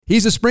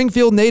He's a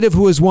Springfield native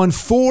who has won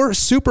 4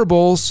 Super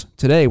Bowls.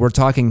 Today, we're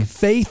talking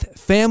faith,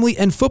 family,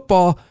 and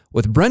football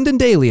with Brendan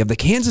Daly of the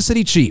Kansas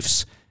City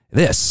Chiefs.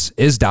 This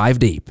is Dive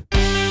Deep.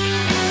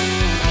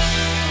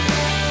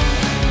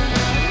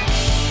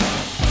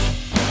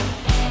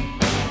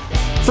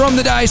 From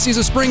the Diocese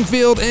of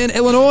Springfield in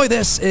Illinois,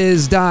 this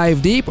is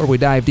Dive Deep, where we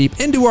dive deep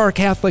into our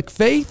Catholic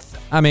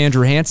faith. I'm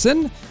Andrew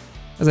Hansen.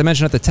 As I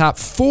mentioned at the top,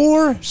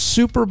 4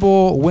 Super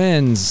Bowl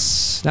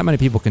wins. Not many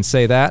people can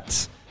say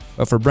that.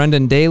 But for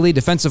Brendan Daly,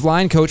 defensive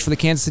line coach for the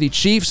Kansas City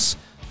Chiefs,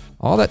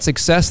 all that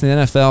success in the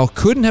NFL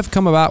couldn't have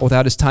come about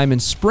without his time in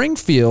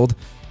Springfield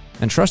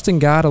and trusting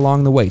God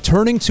along the way,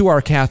 turning to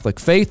our Catholic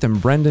faith. And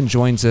Brendan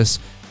joins us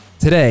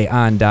today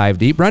on Dive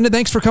Deep. Brendan,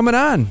 thanks for coming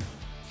on.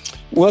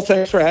 Well,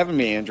 thanks for having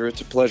me, Andrew.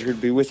 It's a pleasure to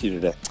be with you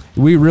today.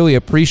 We really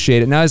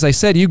appreciate it. Now, as I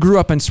said, you grew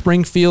up in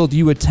Springfield.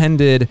 You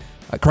attended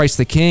Christ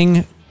the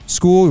King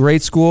School,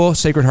 grade school,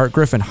 Sacred Heart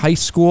Griffin High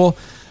School.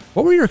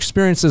 What were your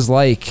experiences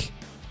like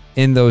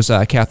in those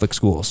Catholic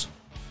schools?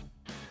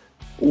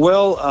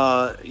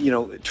 Well,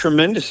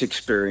 tremendous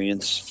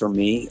experience for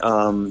me.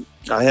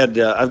 I've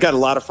got a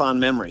lot of fond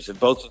memories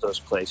of both of those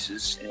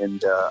places,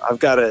 and I've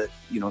got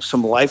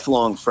some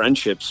lifelong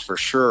friendships for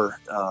sure.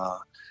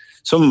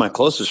 Some of my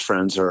closest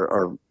friends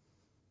are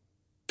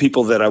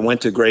people that I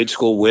went to grade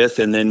school with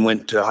and then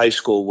went to high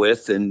school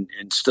with and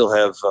still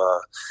have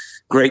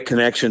great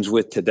connections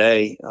with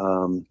today.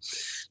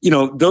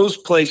 Those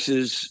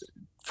places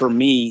for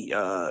me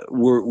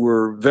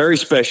were very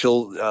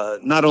special,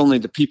 not only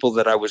the people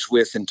that I was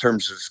with in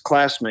terms of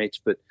classmates,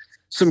 but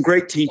some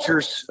great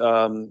teachers,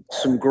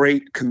 some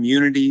great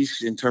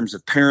communities in terms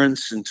of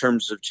parents, in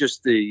terms of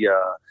just the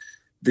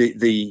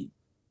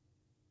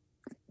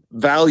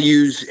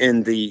values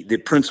and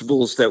the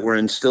principles that were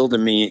instilled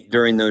in me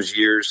during those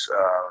years.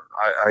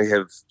 I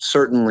have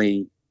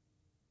certainly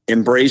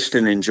embraced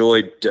and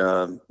enjoyed,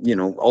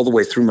 all the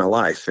way through my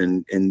life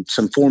and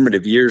some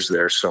formative years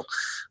there. So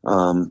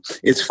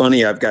it's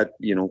funny. I've got,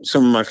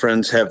 some of my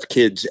friends have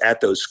kids at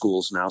those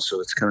schools now.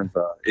 So it's kind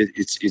of,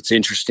 it's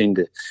interesting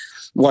to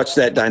watch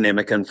that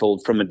dynamic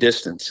unfold from a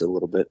distance a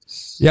little bit.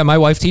 Yeah, my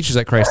wife teaches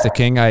at Christ the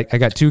King. I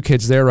got 2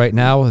 kids there right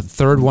now, a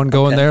third one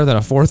going there, then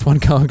a 4th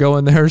one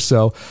going there.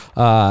 So,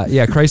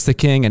 Christ the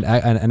King,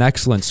 an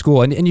excellent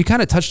school. And you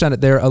kind of touched on it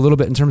there a little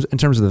bit in terms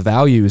of the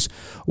values.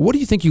 What do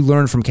you think you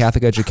learned from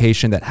Catholic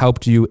education that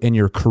helped you in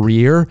your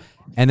career?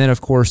 And then,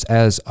 of course,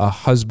 as a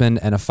husband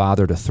and a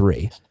father to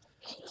 3?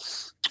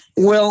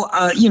 Well,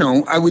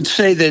 I would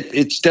say that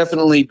it's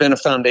definitely been a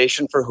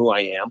foundation for who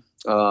I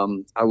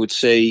am. I would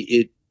say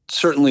it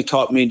certainly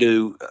taught me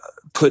to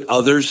put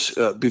others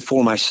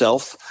before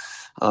myself.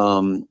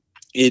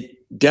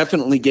 It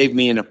definitely gave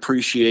me an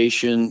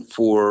appreciation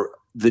for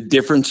the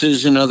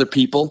differences in other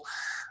people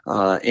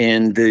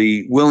and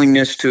the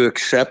willingness to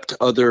accept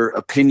other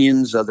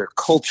opinions, other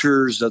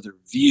cultures, other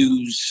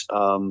views.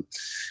 I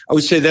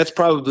would say that's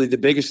probably the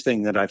biggest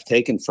thing that I've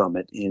taken from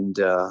it. And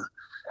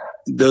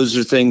those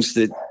are things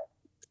that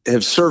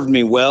have served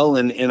me well,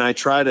 and I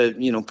try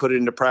to put it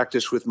into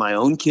practice with my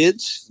own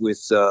kids,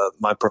 with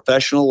my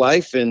professional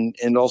life, and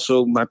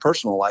also my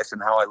personal life and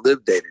how I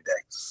live day to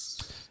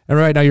day. And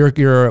right now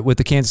you're with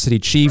the Kansas City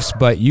Chiefs,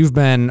 but you've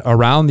been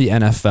around the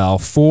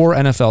NFL, 4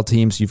 NFL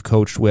teams you've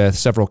coached with,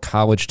 several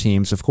college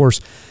teams, of course,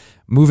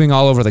 moving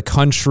all over the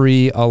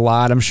country a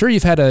lot. I'm sure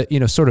you've had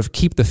to sort of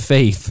keep the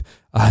faith,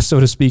 so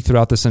to speak,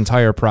 throughout this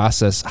entire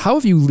process. How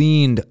have you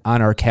leaned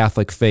on our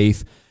Catholic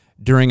faith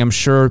during, I'm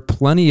sure,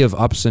 plenty of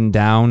ups and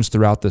downs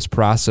throughout this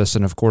process,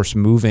 and of course,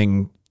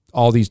 moving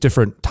all these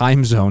different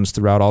time zones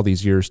throughout all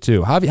these years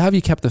too? How have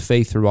you kept the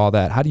faith through all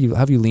that? How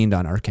have you leaned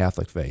on our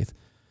Catholic faith?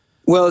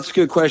 Well, it's a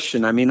good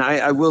question. I mean,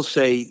 I will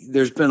say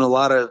there's been a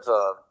lot of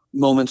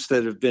moments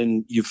that have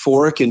been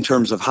euphoric in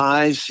terms of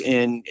highs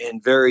and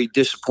very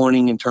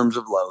disappointing in terms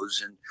of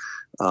lows.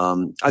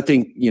 And I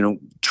think,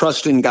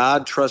 trust in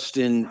God, trust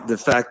in the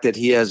fact that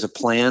He has a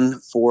plan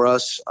for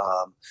us.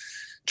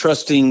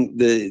 Trusting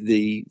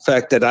the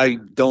fact that I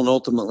don't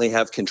ultimately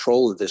have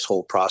control of this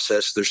whole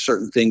process. There's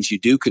certain things you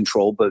do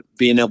control, but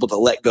being able to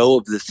let go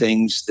of the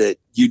things that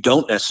you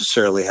don't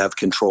necessarily have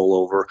control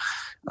over,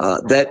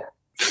 that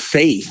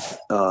faith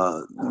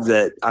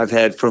that I've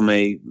had from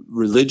a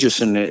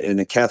religious and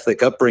a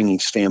Catholic upbringing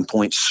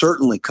standpoint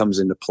certainly comes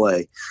into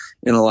play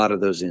in a lot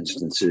of those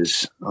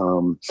instances.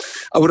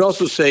 I would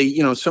also say,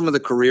 some of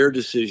the career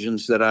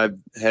decisions that I've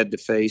had to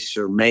face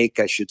or make,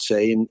 I should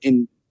say,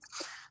 and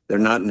they're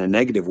not in a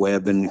negative way.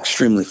 I've been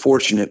extremely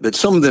fortunate, but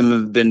some of them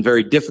have been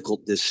very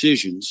difficult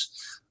decisions.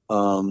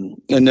 And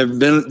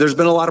there's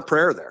been a lot of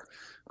prayer there.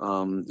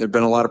 There've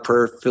been a lot of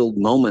prayer-filled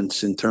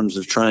moments in terms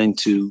of trying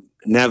to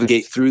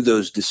navigate through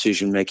those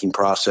decision-making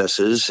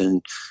processes.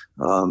 And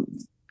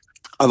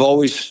I've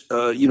always,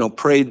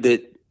 prayed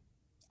that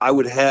I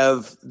would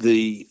have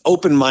the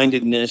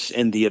open-mindedness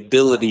and the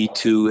ability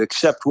to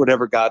accept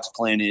whatever God's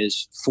plan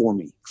is for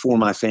me, for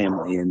my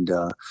family. And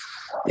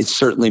it's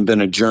certainly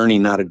been a journey,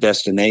 not a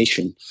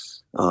destination,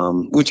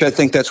 which I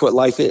think that's what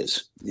life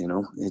is.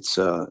 It's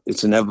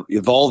an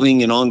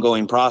evolving and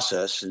ongoing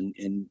process.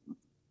 And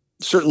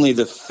certainly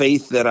the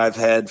faith that I've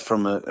had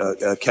from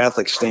a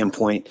Catholic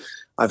standpoint,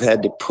 I've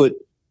had to put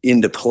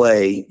into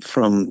play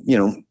from,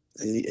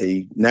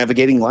 a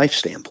navigating life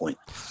standpoint.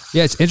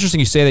 Yeah, it's interesting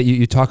you say that.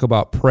 You talk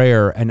about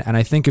prayer, and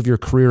I think of your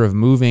career of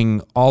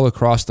moving all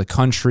across the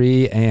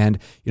country, and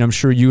I'm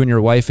sure you and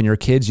your wife and your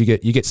kids, you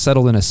get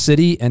settled in a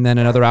city, and then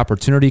another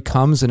opportunity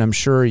comes, and I'm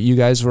sure you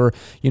guys were,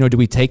 do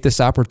we take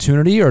this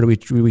opportunity, or do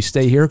we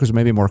stay here because we're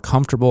maybe more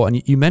comfortable?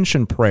 And you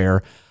mentioned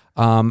prayer.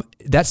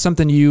 That's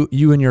something you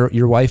and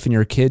your wife and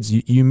your kids,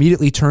 you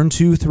immediately turn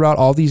to throughout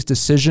all these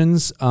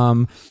decisions.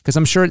 Cause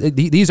I'm sure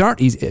these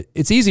aren't easy.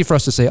 It's easy for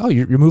us to say, oh,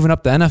 you're moving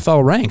up the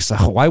NFL ranks. So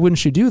why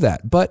wouldn't you do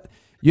that? But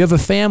you have a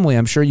family.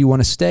 I'm sure you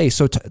want to stay.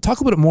 So talk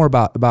a little bit more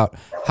about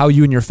how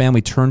you and your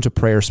family turn to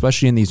prayer,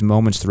 especially in these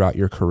moments throughout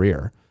your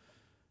career.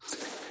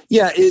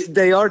 Yeah,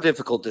 they are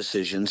difficult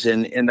decisions.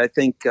 And I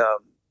think,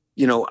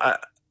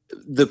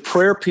 the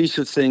prayer piece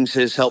of things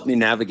has helped me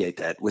navigate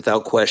that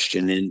without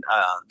question. And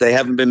they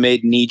haven't been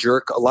made knee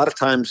jerk. A lot of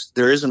times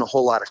there isn't a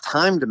whole lot of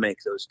time to make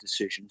those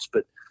decisions,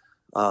 but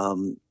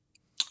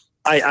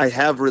I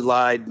have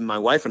relied, my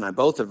wife and I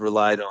both have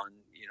relied on,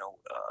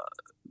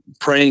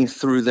 praying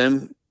through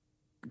them,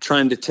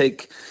 trying to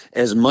take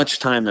as much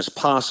time as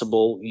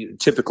possible.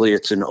 Typically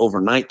it's an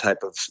overnight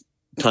type of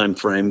time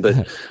frame,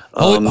 but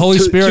Holy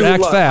Spirit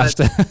acts fast.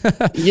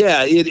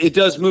 Yeah, it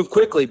does move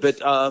quickly, but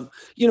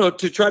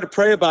to try to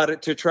pray about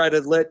it, to try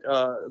to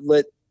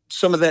let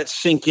some of that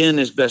sink in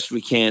as best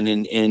we can,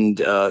 and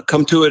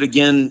come to it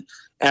again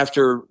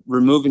after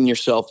removing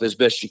yourself as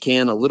best you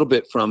can a little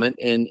bit from it,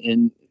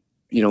 and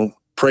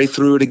pray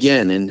through it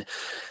again. And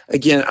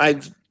again,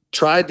 I've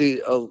tried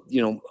to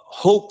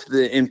hope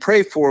that and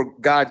pray for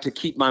God to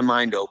keep my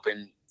mind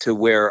open to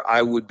where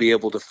I would be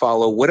able to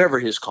follow whatever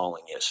His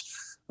calling is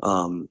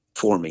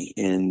for me.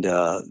 And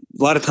a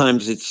lot of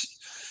times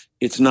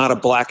it's not a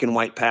black and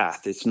white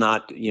path. It's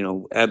not,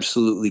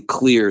 absolutely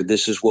clear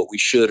this is what we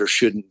should or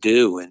shouldn't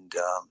do. And,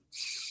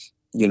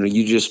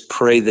 you just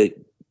pray that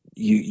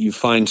you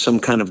find some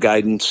kind of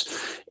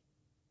guidance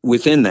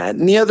within that.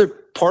 And the other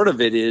part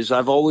of it is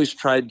I've always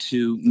tried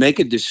to make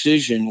a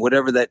decision,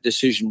 whatever that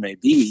decision may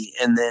be,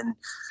 and then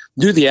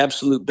do the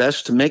absolute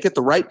best to make it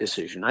the right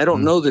decision. I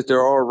don't know that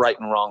there are right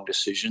and wrong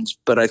decisions,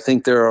 but I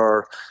think there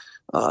are.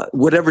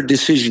 Whatever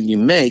decision you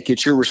make,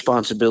 it's your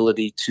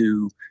responsibility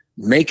to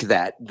make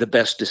that the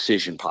best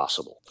decision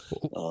possible.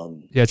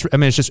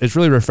 It's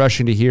really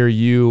refreshing to hear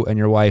you and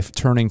your wife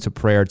turning to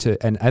prayer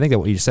and I think that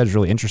what you said is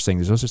really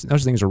interesting.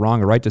 Those things are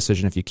wrong or right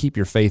decision. If you keep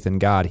your faith in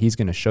God, He's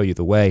going to show you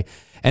the way.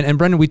 And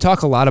Brendan, we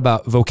talk a lot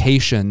about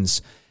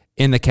vocations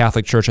in the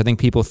Catholic Church. I think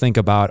people think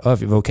about,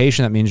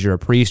 vocation, that means you're a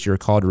priest, you're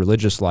called to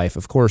religious life.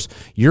 Of course,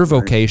 your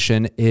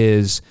vocation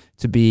is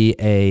to be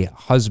a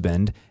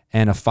husband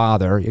and a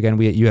father. Again,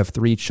 you have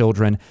 3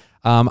 children.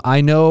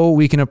 I know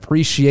we can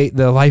appreciate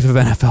the life of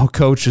NFL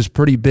coach is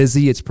pretty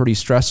busy. It's pretty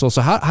stressful.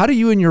 So how do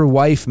you and your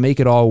wife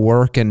make it all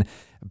work and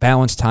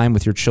balance time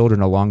with your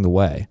children along the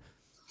way?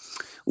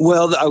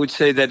 Well, I would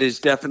say that is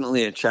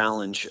definitely a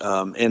challenge.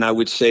 And I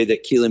would say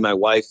that Keely, my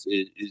wife,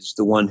 is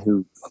the one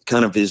who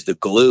kind of is the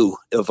glue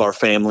of our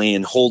family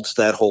and holds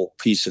that whole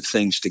piece of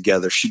things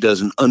together. She does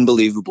an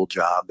unbelievable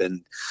job.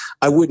 And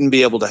I wouldn't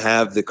be able to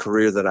have the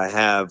career that I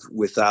have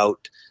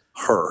without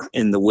her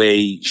and the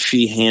way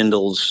she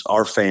handles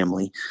our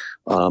family.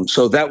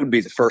 So that would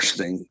be the first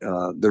thing.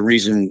 The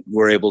reason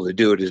we're able to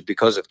do it is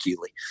because of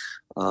Keely.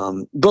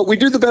 But we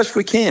do the best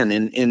we can.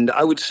 And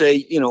I would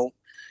say,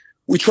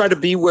 we try to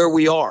be where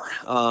we are.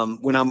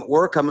 When I'm at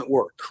work, I'm at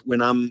work.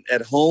 When I'm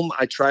at home,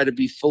 I try to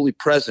be fully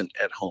present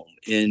at home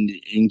and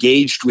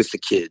engaged with the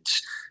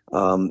kids.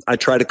 I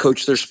try to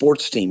coach their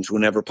sports teams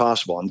whenever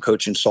possible. I'm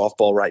coaching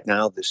softball right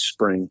now this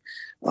spring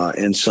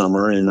and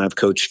summer, and I've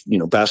coached,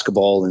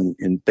 basketball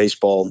and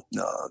baseball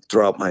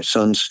throughout my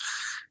son's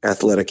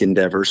athletic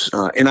endeavors,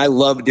 and I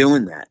love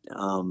doing that.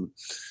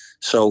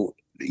 So,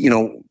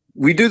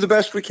 we do the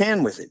best we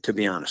can with it, to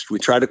be honest. We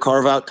try to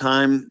carve out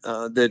time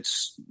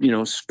that's,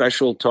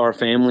 special to our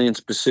family and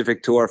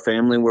specific to our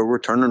family, where we're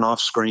turning off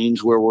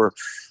screens, where we're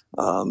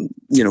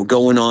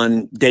going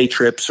on day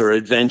trips or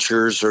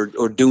adventures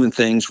or doing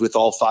things with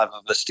all 5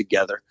 of us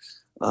together.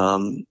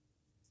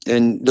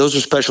 And those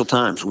are special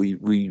times.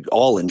 We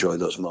all enjoy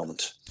those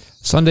moments.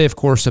 Sunday, of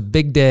course, a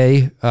big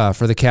day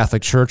for the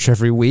Catholic Church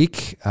every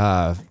week.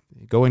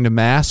 Going to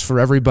Mass for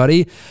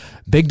everybody.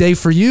 Big day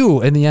for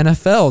you in the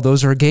NFL.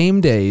 Those are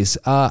game days.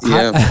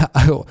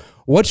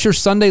 What's your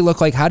Sunday look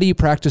like? How do you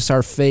practice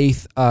our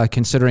faith,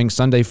 considering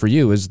Sunday for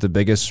you is the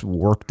biggest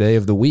work day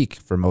of the week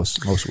for most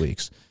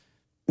weeks?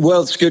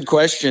 Well, it's a good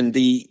question.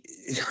 The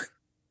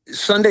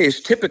Sunday is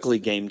typically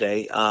game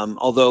day,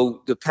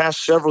 although the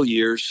past several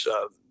years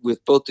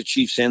with both the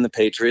Chiefs and the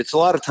Patriots, a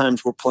lot of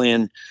times we're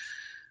playing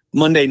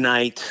Monday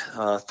night,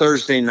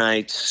 Thursday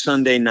night,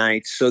 Sunday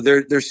night. So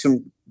there's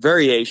some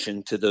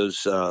variation to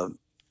those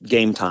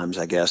game times,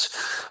 I guess.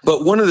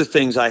 But one of the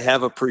things I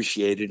have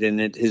appreciated, and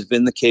it has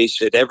been the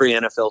case at every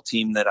NFL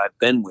team that I've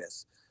been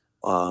with,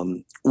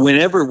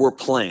 whenever we're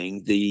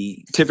playing,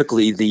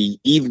 typically the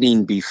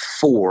evening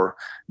before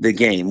the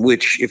game,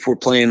 which if we're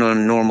playing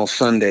on normal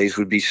Sundays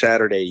would be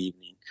Saturday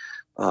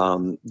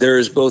evening, there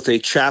is both a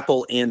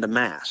chapel and a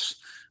mass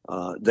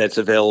that's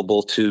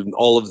available to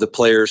all of the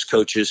players,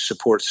 coaches,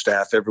 support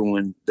staff,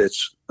 everyone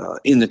that's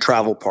in the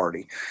travel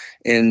party.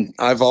 And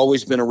I've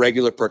always been a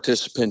regular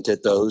participant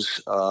at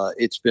those.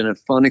 It's been a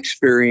fun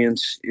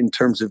experience in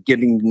terms of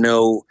getting to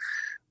know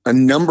a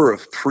number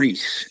of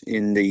priests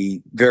in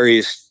the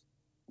various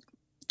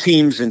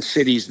teams and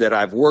cities that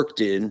I've worked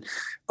in.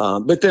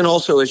 But then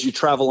also as you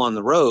travel on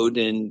the road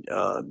and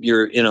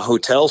you're in a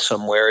hotel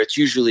somewhere, it's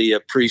usually a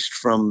priest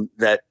from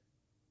that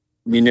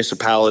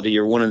municipality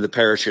or one of the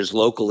parishes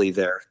locally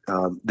there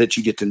that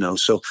you get to know.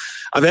 So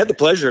I've had the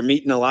pleasure of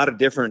meeting a lot of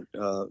different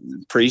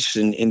priests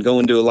and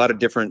going to a lot of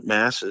different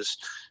masses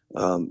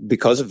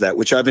because of that,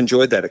 which I've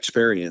enjoyed that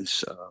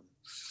experience.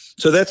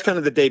 So that's kind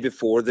of the day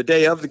before. The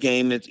day of the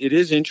game, it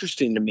is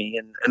interesting to me.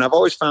 And I've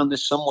always found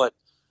this somewhat,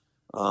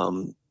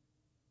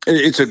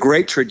 it's a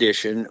great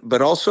tradition,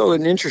 but also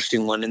an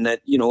interesting one in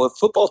that, a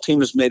football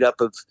team is made up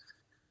of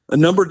a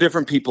number of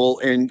different people.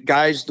 And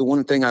guys, the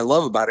one thing I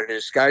love about it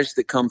is guys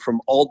that come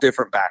from all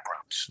different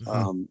backgrounds.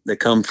 Mm-hmm. They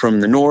come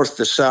from the north,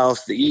 the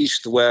south, the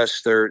east, the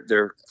west.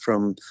 They're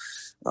from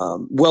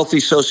wealthy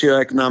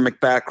socioeconomic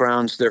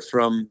backgrounds. They're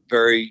from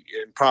very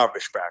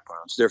impoverished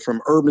backgrounds. They're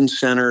from urban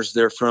centers.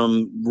 They're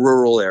from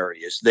rural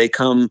areas. They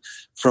come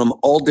from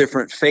all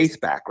different faith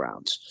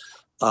backgrounds.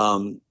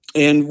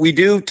 And we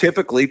do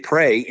typically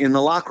pray in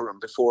the locker room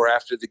before or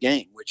after the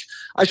game, which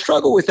I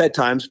struggle with at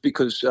times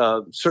because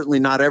certainly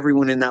not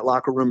everyone in that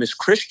locker room is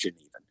Christian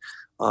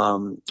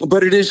even.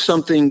 But it is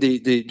something,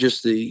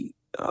 the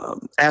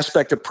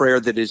aspect of prayer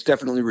that is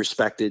definitely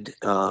respected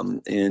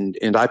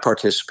and I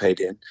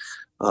participate in.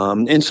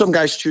 And some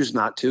guys choose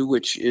not to,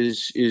 which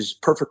is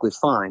perfectly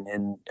fine.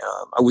 And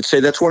I would say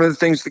that's one of the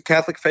things the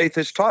Catholic faith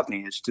has taught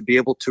me is to be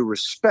able to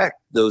respect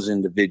those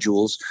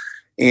individuals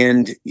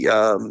and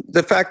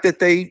the fact that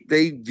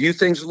they view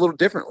things a little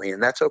differently,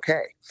 and that's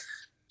okay.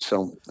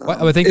 So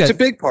I think it's a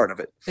big part of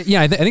it.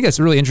 Yeah, I think that's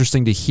really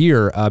interesting to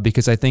hear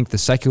because I think the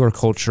secular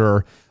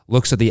culture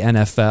looks at the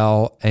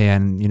NFL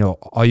and,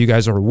 all you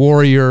guys are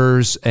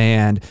warriors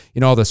and,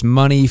 all this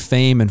money,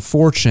 fame, and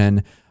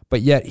fortune.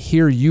 But yet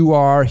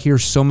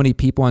here's so many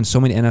people on so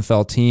many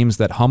NFL teams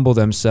that humble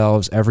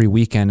themselves every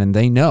weekend, and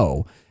they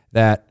know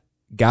that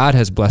God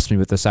has blessed me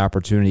with this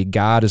opportunity.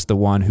 God is the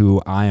one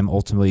who I am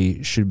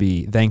ultimately should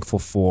be thankful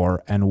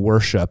for and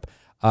worship.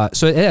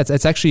 So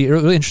it's actually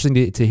really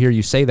interesting to hear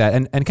you say that.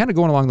 And kind of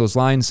going along those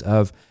lines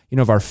of,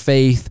 of our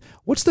faith,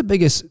 what's the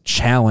biggest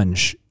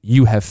challenge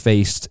you have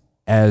faced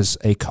as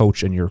a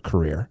coach in your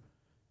career?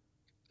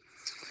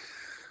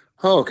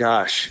 Oh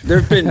gosh,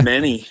 there've been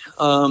many.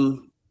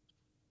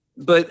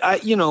 But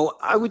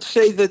I would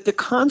say that the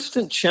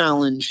constant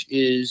challenge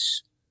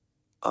is,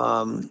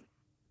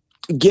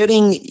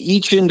 getting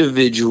each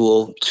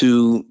individual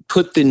to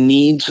put the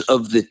needs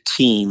of the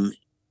team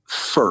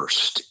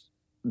first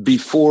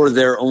before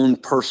their own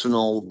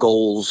personal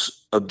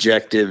goals,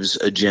 objectives,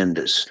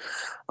 agendas.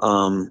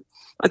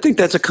 I think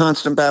that's a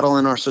constant battle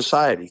in our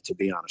society, to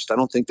be honest. I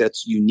don't think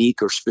that's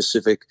unique or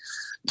specific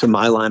to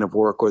my line of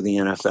work or the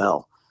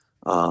NFL.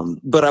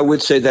 But I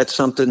would say that's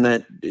something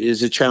that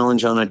is a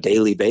challenge on a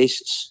daily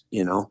basis,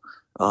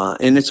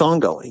 and it's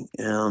ongoing.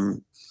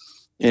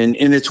 And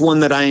it's one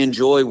that I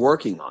enjoy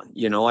working on.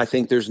 I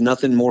think there's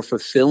nothing more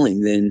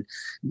fulfilling than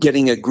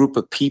getting a group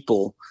of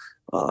people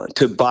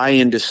to buy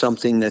into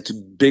something that's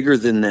bigger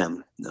than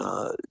them,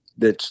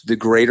 that's the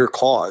greater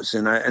cause.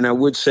 And I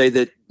would say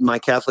that my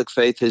Catholic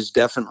faith has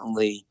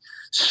definitely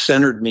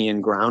centered me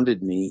and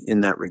grounded me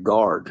in that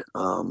regard.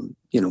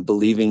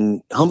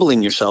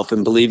 Humbling yourself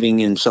and believing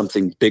in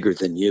something bigger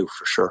than you,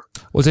 for sure.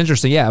 Well, it's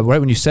interesting. Yeah. Right.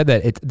 When you said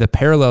that, the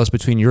parallels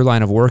between your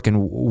line of work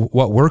and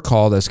what we're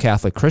called as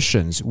Catholic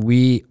Christians,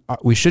 we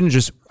shouldn't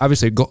just,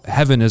 obviously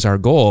heaven is our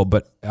goal,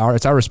 but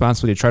it's our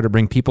responsibility to try to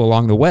bring people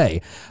along the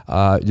way,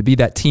 to be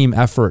that team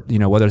effort,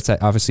 whether it's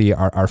obviously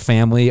our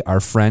family, our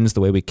friends,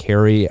 the way we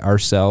carry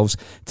ourselves,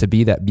 to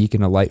be that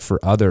beacon of light for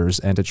others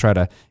and to try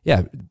to,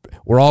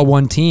 we're all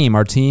one team.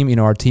 Our team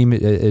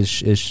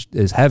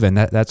is heaven.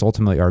 That's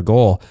ultimately our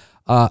goal.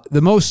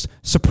 The most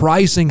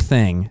surprising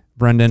thing,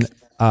 Brendan,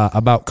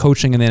 about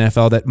coaching in the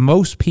NFL that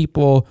most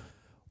people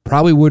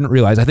probably wouldn't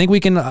realize. I think we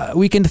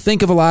can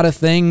think of a lot of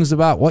things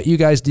about what you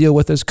guys deal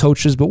with as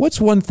coaches, but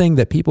what's one thing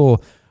that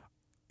people,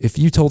 if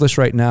you told us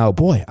right now,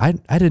 boy, I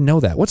didn't know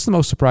that. What's the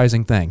most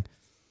surprising thing?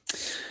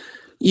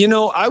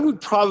 I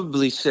would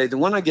probably say the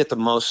one I get the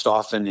most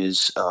often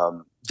is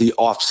the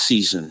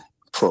off-season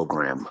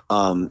program.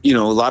 A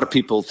lot of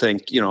people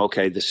think,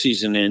 okay, the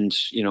season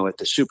ends, at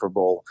the Super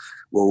Bowl.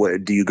 Well,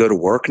 do you go to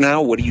work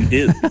now? What do you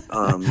do?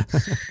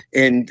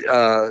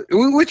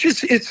 Which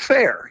is, it's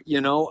fair,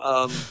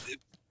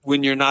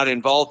 when you're not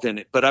involved in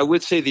it. But I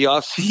would say the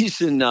off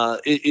season,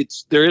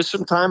 there is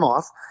some time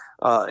off,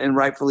 and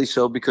rightfully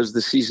so, because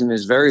the season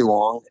is very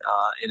long,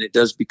 and it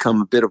does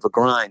become a bit of a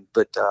grind.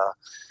 But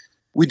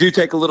we do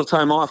take a little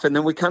time off, and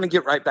then we kind of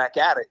get right back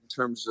at it in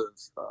terms of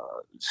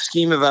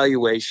scheme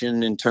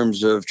evaluation, in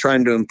terms of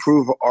trying to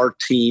improve our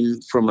team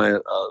from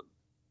a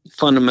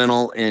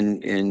fundamental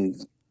and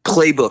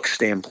playbook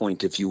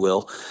standpoint, if you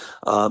will.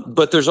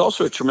 But there's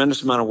also a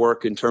tremendous amount of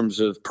work in terms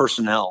of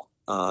personnel,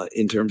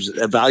 in terms of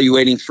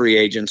evaluating free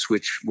agents,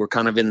 which we're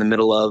kind of in the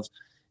middle of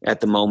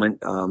at the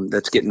moment.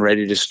 That's getting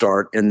ready to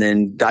start, and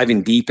then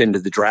diving deep into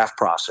the draft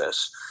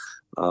process,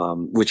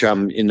 which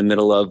I'm in the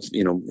middle of,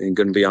 and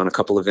going to be on a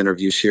couple of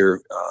interviews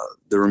here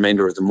the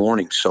remainder of the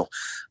morning. So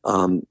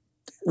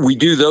we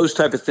do those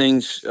type of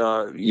things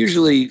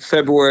usually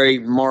February,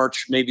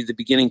 March, maybe the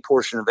beginning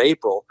portion of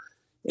April.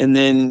 And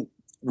then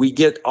we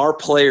get our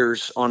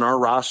players on our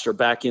roster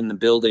back in the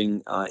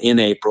building in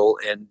April,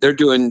 and they're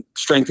doing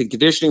strength and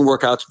conditioning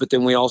workouts, but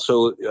then we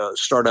also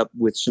start up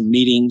with some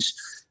meetings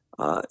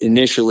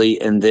initially,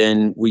 and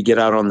then we get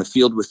out on the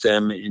field with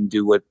them and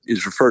do what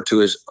is referred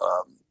to as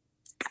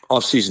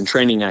off-season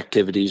training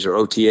activities, or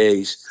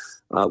OTAs,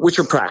 which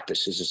are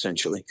practices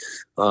essentially,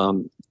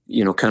 kind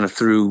of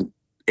through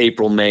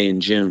April, May,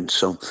 and June.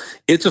 So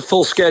it's a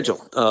full schedule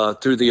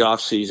through the off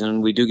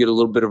season. We do get a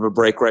little bit of a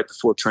break right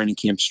before training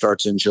camp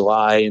starts in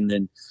July, and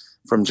then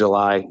from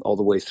July all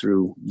the way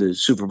through the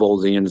Super Bowl,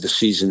 the end of the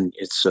season,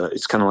 it's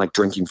kind of like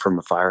drinking from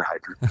a fire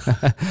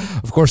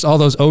hydrant. Of course, all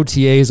those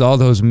OTAs, all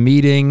those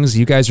meetings,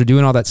 you guys are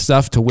doing all that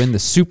stuff to win the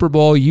Super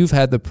Bowl. You've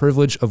had the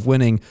privilege of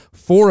winning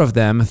 4 of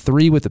them,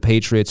 3 with the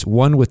Patriots,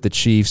 1 with the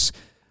Chiefs.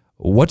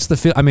 What's the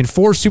feel? I mean,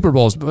 4 Super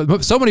Bowls.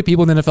 So many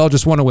people in the NFL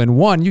just want to win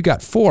 1. You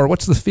got 4.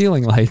 What's the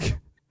feeling like?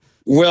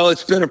 Well,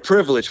 it's been a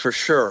privilege for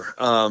sure.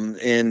 I've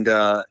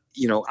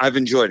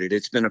enjoyed it.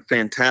 It's been a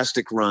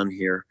fantastic run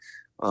here.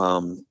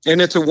 And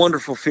it's a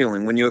wonderful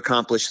feeling when you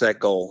accomplish that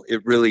goal.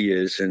 It really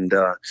is. And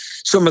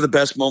some of the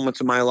best moments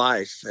of my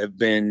life have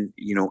been,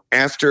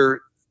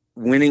 after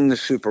winning the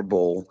Super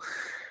Bowl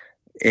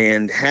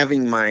and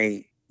having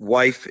my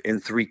wife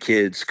and 3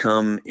 kids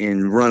come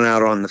and run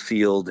out on the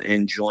field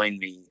and join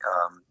me.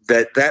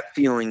 That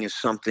feeling is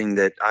something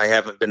that I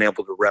haven't been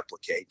able to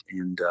replicate.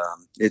 And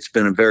it's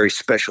been a very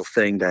special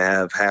thing to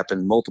have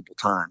happen multiple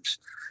times.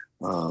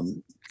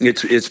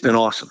 It's been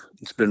awesome.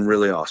 It's been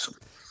really awesome.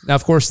 Now,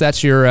 of course,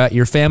 that's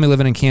your family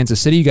living in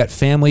Kansas City. You got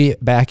family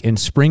back in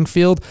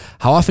Springfield.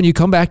 How often you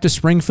come back to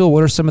Springfield?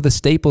 What are some of the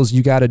staples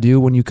you got to do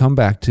when you come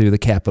back to the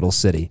capital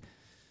city?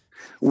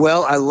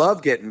 Well, I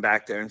love getting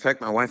back there. In fact,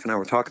 my wife and I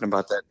were talking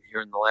about that here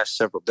in the last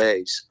several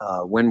days,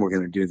 when we're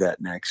going to do that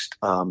next.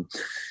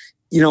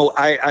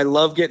 I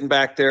love getting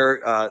back there.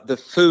 The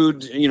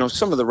food,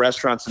 some of the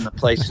restaurants and the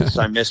places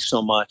I miss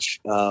so much.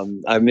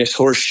 I miss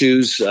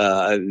Horseshoes,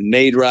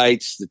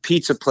 Maid-Rights, the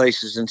pizza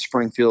places in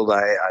Springfield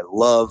I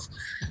love.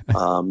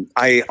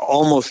 I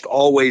almost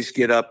always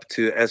get up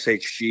to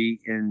SHG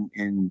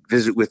and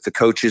visit with the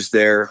coaches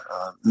there,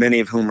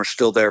 many of whom are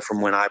still there from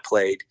when I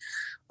played.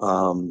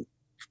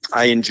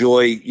 I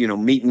enjoy,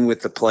 meeting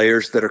with the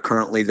players that are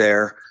currently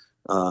there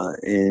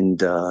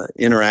and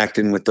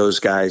interacting with those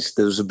guys.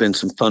 Those have been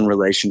some fun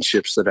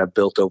relationships that I've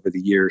built over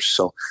the years.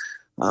 So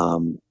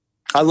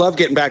I love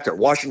getting back there.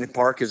 Washington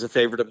Park is a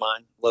favorite of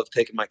mine. Love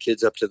taking my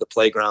kids up to the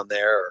playground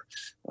there,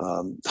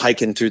 or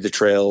hiking through the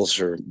trails,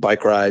 or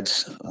bike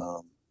rides,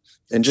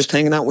 and just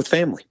hanging out with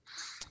family.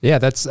 Yeah,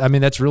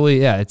 that's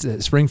really,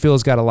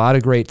 Springfield's got a lot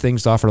of great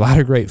things to offer, a lot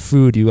of great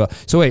food.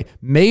 So wait,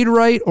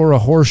 Maid-Rite or a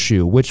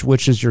Horseshoe?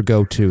 Which is your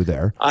go-to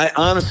there? I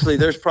honestly,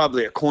 there's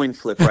probably a coin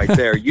flip right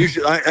there.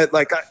 Usually,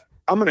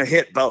 I'm going to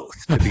hit both,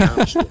 to be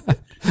honest with you.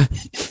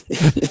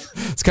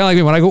 It's kind of like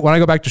me when I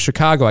go back to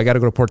Chicago, I got to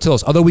go to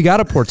Portillo's. Although we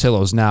got a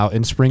Portillo's now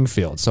in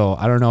Springfield, so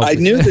I don't know. I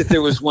knew that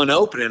there was one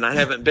opening. I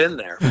haven't been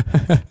there.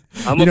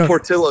 I'm a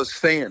Portillo's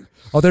fan.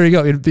 Oh, there you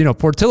go.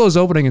 Portillo's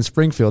opening in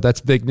Springfield.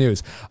 That's big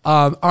news.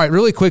 All right,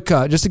 really quick,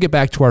 just to get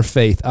back to our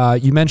faith.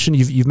 You mentioned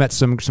you've met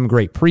some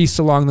great priests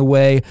along the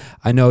way.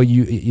 I know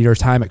your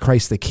time at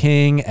Christ the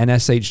King and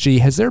SHG.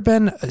 Has there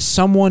been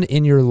someone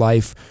in your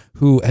life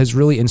who has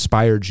really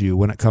inspired you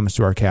when it comes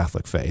to our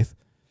Catholic faith?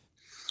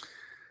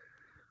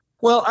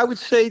 Well, I would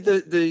say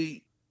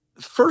the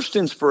first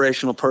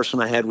inspirational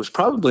person I had was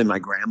probably my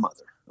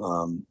grandmother.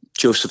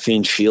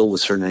 Josephine Scheel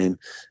was her name,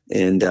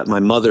 and my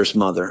mother's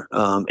mother,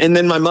 and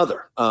then my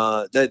mother.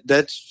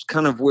 That's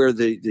kind of where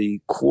the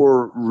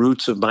core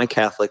roots of my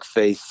Catholic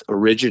faith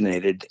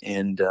originated,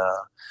 and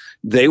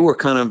they were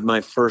kind of my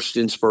first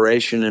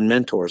inspiration and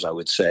mentors, I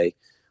would say,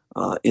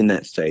 in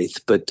that faith.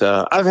 But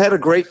I've had a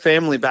great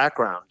family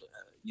background,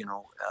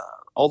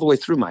 all the way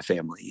through my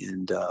family,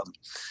 and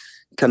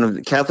kind of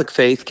the Catholic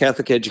faith,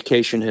 Catholic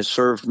education has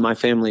served my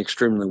family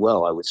extremely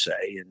well, I would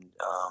say, and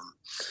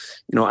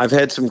I've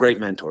had some great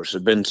mentors.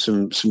 There've been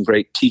some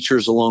great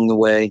teachers along the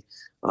way.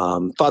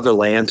 Father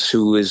Lance,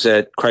 who was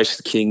at Christ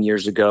the King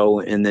years ago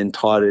and then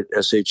taught at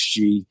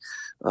SHG,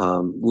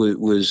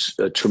 was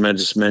a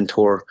tremendous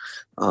mentor.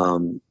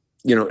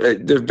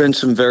 There've been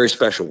some very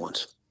special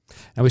ones.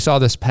 And we saw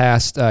this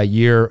past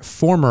year,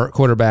 former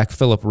quarterback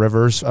Phillip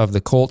Rivers of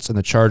the Colts and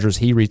the Chargers,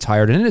 he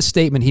retired. And in his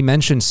statement, he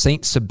mentioned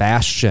St.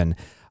 Sebastian.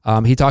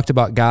 He talked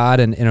about God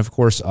and of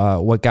course,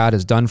 what God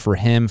has done for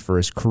him, for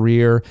his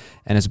career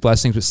and his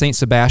blessings. But St.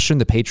 Sebastian,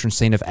 the patron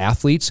saint of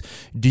athletes,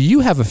 do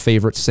you have a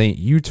favorite saint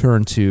you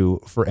turn to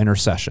for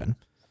intercession?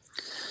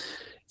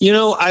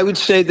 I would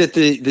say that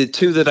the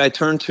two that I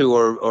turn to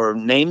are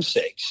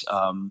namesakes.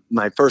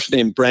 My first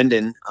name,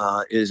 Brendan,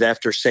 is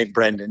after St.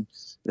 Brendan,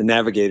 the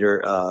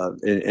navigator,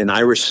 an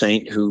Irish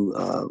saint who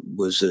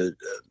was a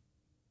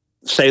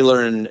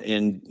sailor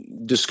and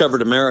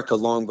discovered America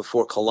long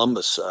before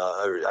Columbus.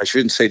 I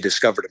shouldn't say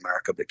discovered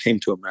America, but came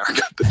to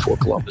America before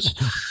Columbus.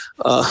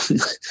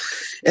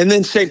 And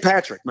then St.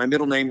 Patrick. My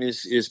middle name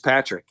is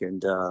Patrick,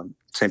 and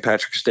St.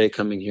 Patrick's Day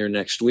coming here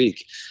next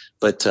week.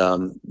 But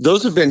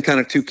those have been kind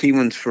of two key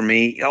ones for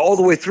me all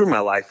the way through my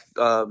life,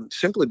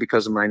 simply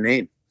because of my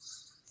name.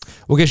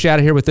 We'll get you out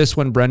of here with this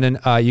one, Brendan.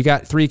 You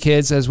got 3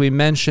 kids, as we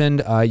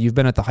mentioned. You've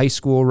been at the high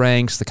school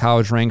ranks, the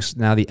college ranks,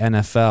 now the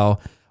NFL.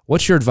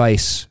 What's your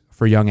advice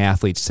for young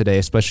athletes today,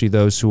 especially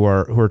those who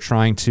are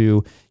trying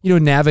to,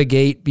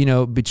 navigate,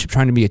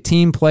 trying to be a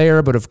team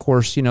player, but of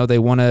course, they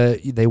want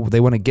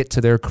to get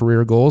to their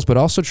career goals, but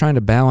also trying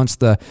to balance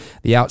the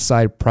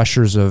outside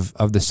pressures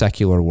of the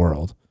secular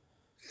world?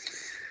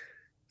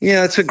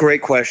 Yeah, it's a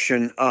great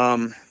question.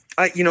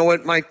 You know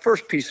what? My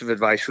first piece of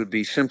advice would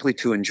be simply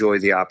to enjoy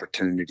the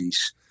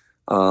opportunities.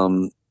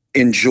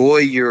 Enjoy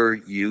your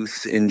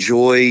youth.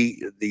 Enjoy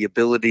the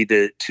ability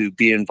to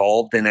be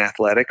involved in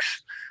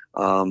athletics.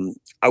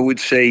 I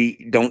would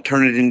say don't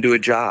turn it into a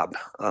job.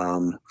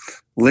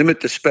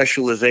 Limit the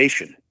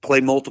specialization. Play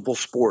multiple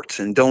sports,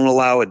 and don't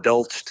allow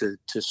adults to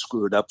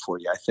screw it up for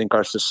you. I think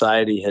our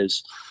society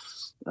has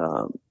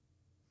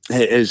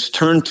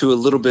turned to a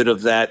little bit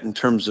of that in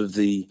terms of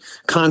the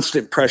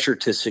constant pressure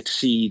to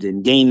succeed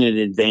and gain an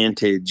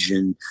advantage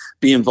and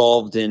be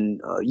involved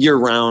in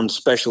year-round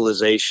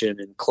specialization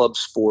and club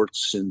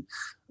sports. And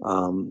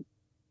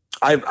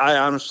I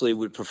honestly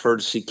would prefer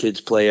to see kids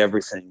play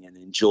everything and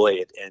enjoy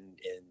it and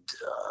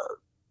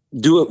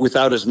do it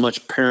without as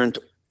much parent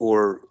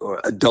or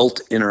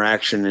adult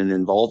interaction and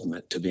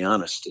involvement, to be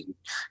honest. And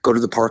go to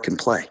the park and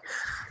play,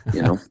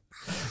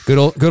 Good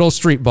old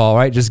street ball,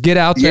 right? Just get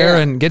out there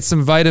and get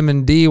some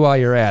vitamin D while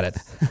you're at it.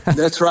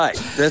 That's right.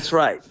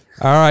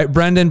 All right,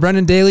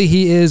 Brendan Daly,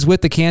 he is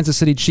with the Kansas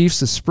City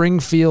Chiefs, a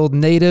Springfield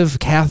native,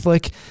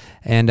 Catholic,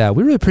 and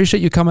we really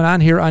appreciate you coming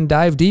on here on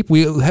Dive Deep.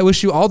 We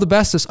wish you all the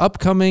best this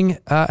upcoming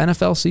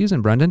NFL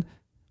season, Brendan.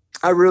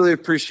 I really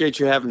appreciate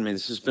you having me.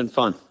 This has been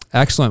fun.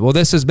 Excellent. Well,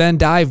 this has been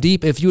Dive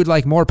Deep. If you would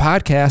like more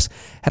podcasts,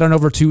 head on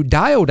over to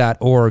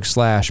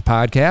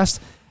dio.org/podcast.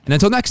 And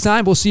until next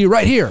time, we'll see you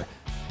right here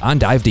on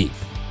Dive Deep.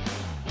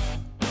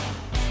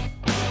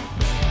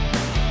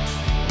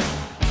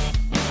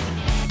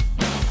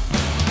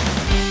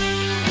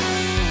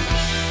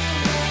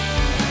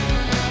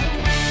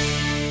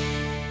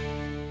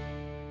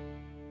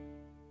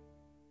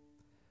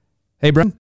 Hey, Brendan.